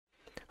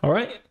All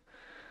right.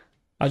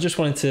 I just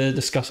wanted to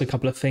discuss a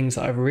couple of things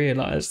that I've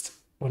realized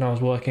when I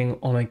was working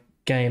on a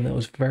game that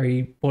was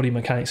very body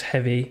mechanics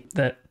heavy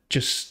that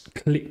just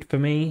clicked for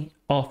me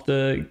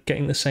after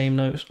getting the same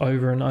notes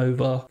over and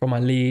over from my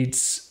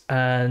leads,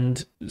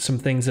 and some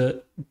things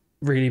that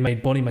really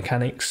made body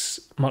mechanics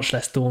much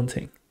less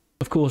daunting.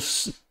 Of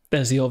course,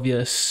 there's the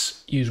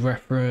obvious use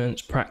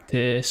reference,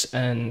 practice,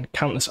 and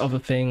countless other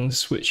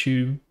things which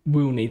you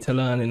will need to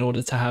learn in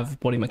order to have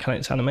body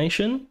mechanics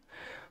animation.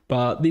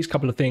 But these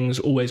couple of things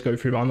always go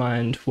through my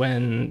mind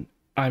when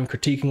I'm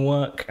critiquing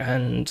work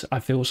and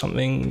I feel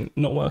something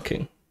not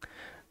working.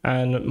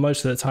 And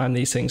most of the time,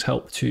 these things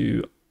help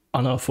to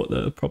unearth what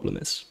the problem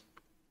is.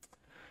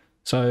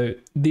 So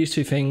these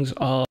two things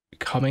are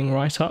coming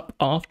right up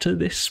after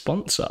this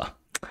sponsor.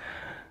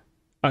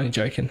 I'm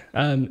joking.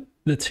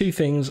 The two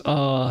things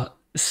are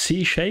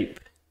C shape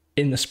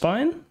in the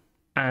spine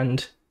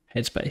and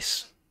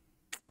Headspace.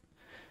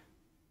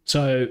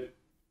 So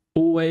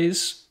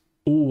always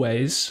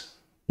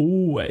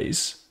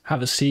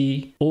have a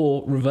C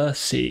or reverse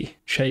C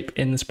shape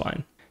in the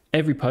spine.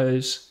 Every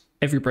pose,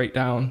 every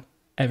breakdown,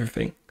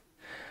 everything.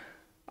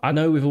 I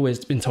know we've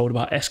always been told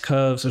about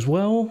S-curves as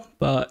well,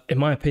 but in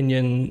my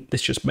opinion,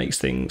 this just makes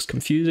things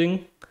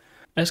confusing.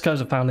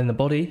 S-curves are found in the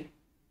body,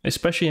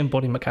 especially in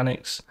body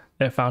mechanics.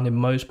 They're found in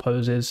most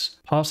poses,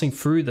 passing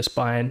through the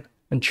spine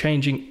and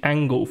changing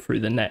angle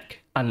through the neck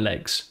and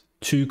legs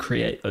to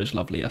create those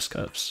lovely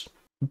S-curves.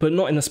 But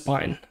not in the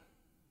spine.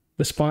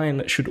 The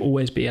spine should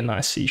always be a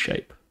nice C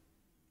shape.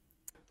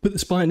 But the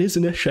spine is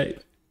an S shape.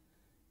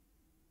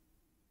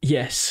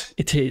 Yes,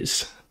 it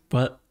is.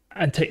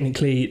 And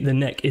technically the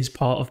neck is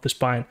part of the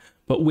spine.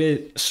 But we're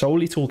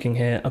solely talking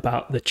here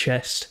about the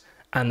chest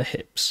and the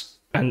hips.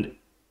 And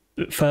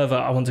further,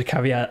 I want to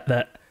caveat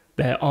that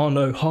there are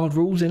no hard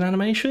rules in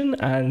animation,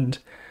 and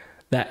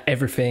that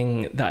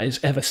everything that is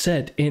ever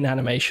said in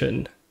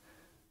animation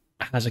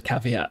has a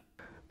caveat.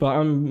 But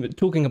I'm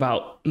talking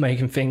about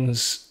making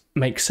things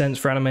make sense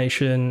for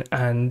animation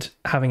and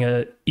having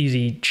an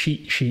easy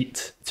cheat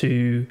sheet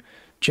to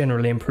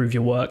generally improve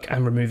your work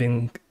and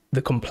removing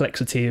the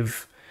complexity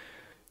of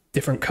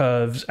different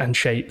curves and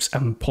shapes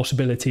and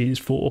possibilities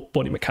for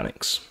body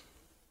mechanics.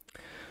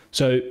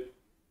 So,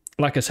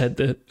 like I said,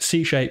 the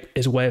C shape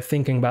is a way of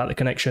thinking about the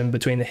connection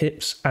between the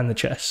hips and the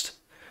chest,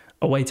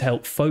 a way to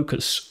help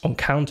focus on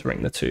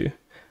countering the two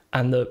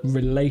and the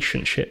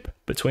relationship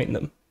between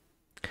them.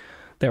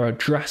 There are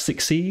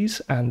drastic Cs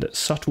and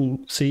subtle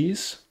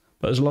Cs,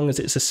 but as long as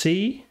it's a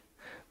C,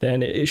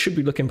 then it should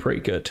be looking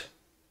pretty good.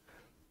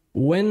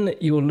 When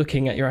you're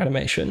looking at your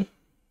animation,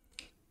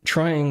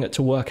 trying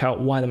to work out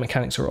why the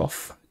mechanics are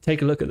off,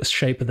 take a look at the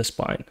shape of the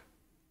spine.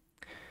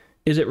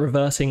 Is it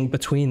reversing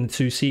between the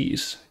two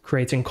Cs,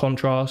 creating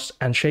contrast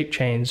and shape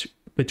change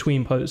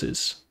between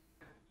poses?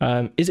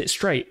 Is it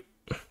straight?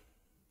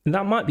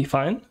 That might be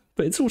fine,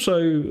 but it's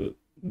also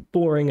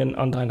boring and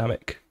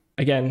undynamic.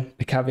 Again,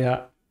 a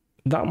caveat,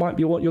 that might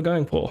be what you're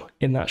going for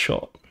in that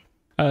shot.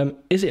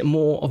 Is it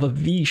more of a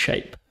V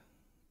shape?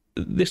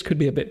 This could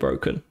be a bit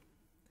broken.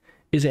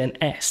 Is it an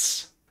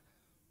S?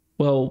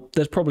 Well,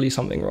 there's probably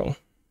something wrong.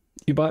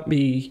 You might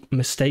be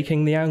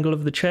mistaking the angle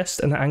of the chest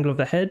and the angle of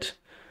the head,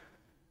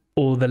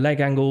 or the leg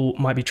angle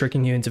might be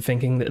tricking you into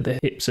thinking that the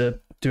hips are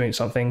doing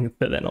something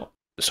that they're not.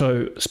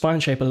 So spine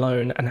shape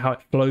alone and how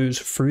it flows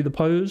through the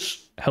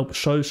pose helps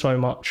so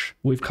much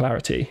with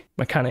clarity,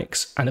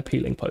 mechanics, and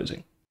appealing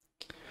posing.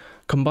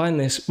 Combine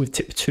this with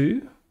tip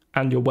 2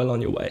 and you're well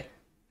on your way.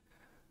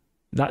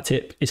 That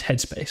tip is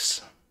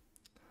headspace.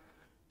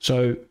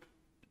 So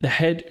the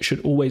head should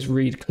always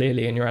read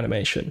clearly in your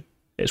animation.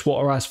 It's what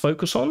our eyes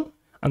focus on,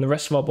 and the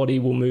rest of our body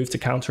will move to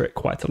counter it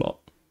quite a lot.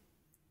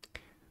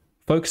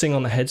 Focusing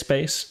on the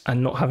headspace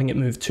and not having it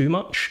move too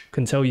much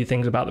can tell you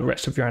things about the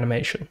rest of your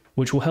animation,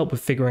 which will help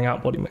with figuring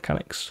out body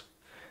mechanics.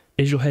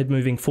 Is your head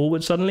moving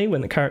forward suddenly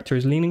when the character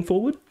is leaning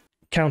forward?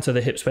 Counter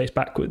the hip space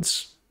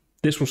backwards.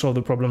 This will solve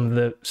the problem of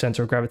the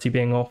center of gravity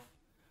being off,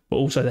 but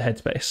also the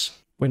headspace.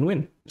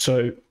 Win-win.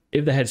 So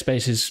if the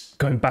headspace is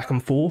going back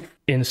and forth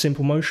in a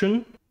simple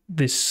motion,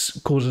 this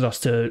causes us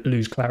to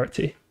lose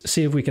clarity.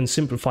 See if we can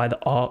simplify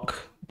the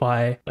arc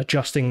by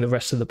adjusting the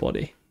rest of the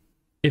body.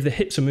 If the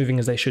hips are moving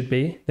as they should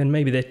be, then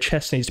maybe their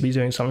chest needs to be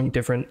doing something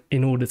different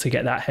in order to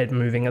get that head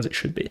moving as it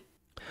should be.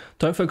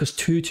 Don't focus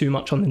too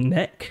much on the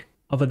neck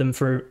other than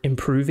for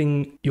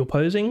improving your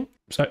posing.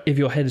 So if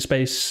your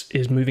headspace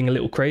is moving a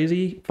little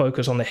crazy,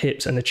 focus on the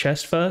hips and the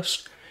chest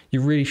first.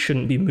 You really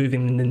shouldn't be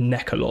moving the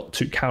neck a lot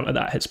to counter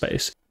that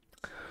headspace.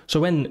 So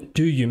when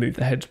do you move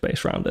the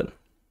headspace around then?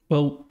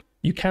 Well,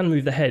 you can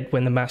move the head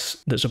when the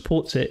mass that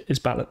supports it is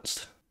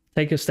balanced.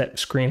 Take a step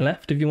screen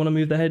left if you want to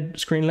move the head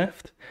screen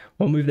left,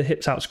 or move the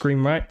hips out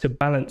screen right to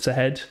balance the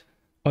head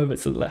over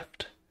to the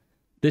left.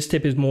 This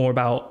tip is more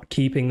about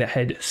keeping the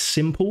head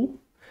simple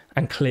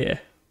and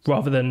clear,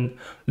 rather than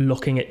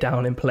locking it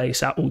down in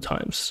place at all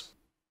times.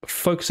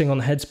 Focusing on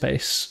the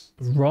headspace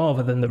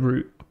rather than the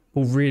root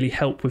will really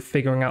help with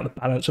figuring out the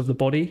balance of the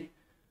body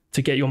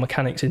to get your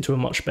mechanics into a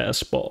much better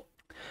spot.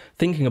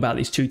 Thinking about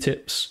these two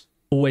tips,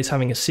 always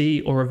having a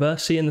C or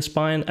reverse C in the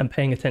spine and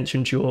paying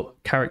attention to your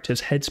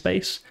character's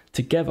headspace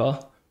together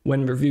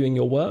when reviewing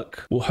your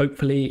work will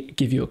hopefully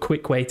give you a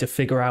quick way to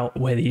figure out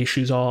where the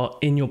issues are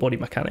in your body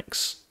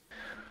mechanics.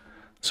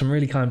 Some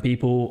really kind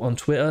people on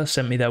Twitter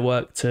sent me their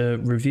work to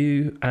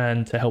review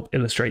and to help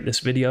illustrate this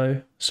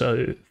video,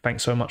 so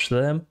thanks so much to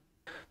them.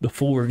 The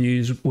full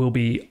reviews will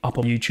be up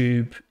on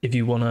YouTube if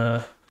you want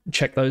to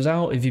check those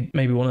out. If you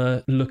maybe want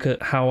to look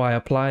at how I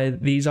apply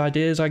these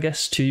ideas, I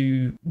guess,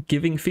 to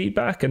giving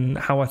feedback and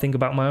how I think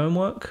about my own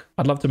work.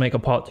 I'd love to make a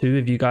part 2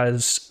 if you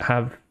guys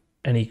have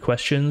any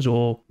questions,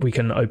 or we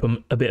can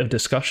open a bit of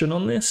discussion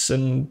on this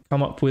and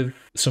come up with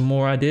some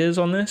more ideas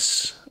on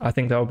this. I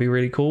think that would be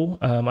really cool.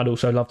 I'd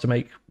also love to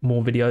make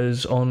more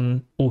videos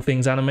on all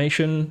things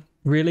animation,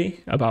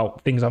 really,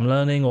 about things I'm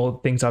learning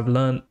or things I've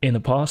learned in the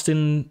past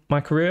in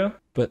my career.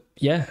 But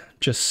yeah,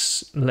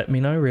 just let me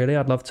know, really.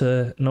 I'd love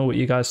to know what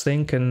you guys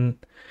think and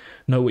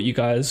know what you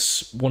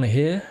guys want to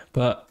hear.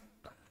 But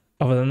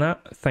other than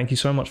that, thank you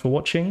so much for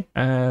watching,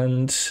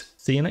 and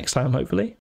see you next time, hopefully.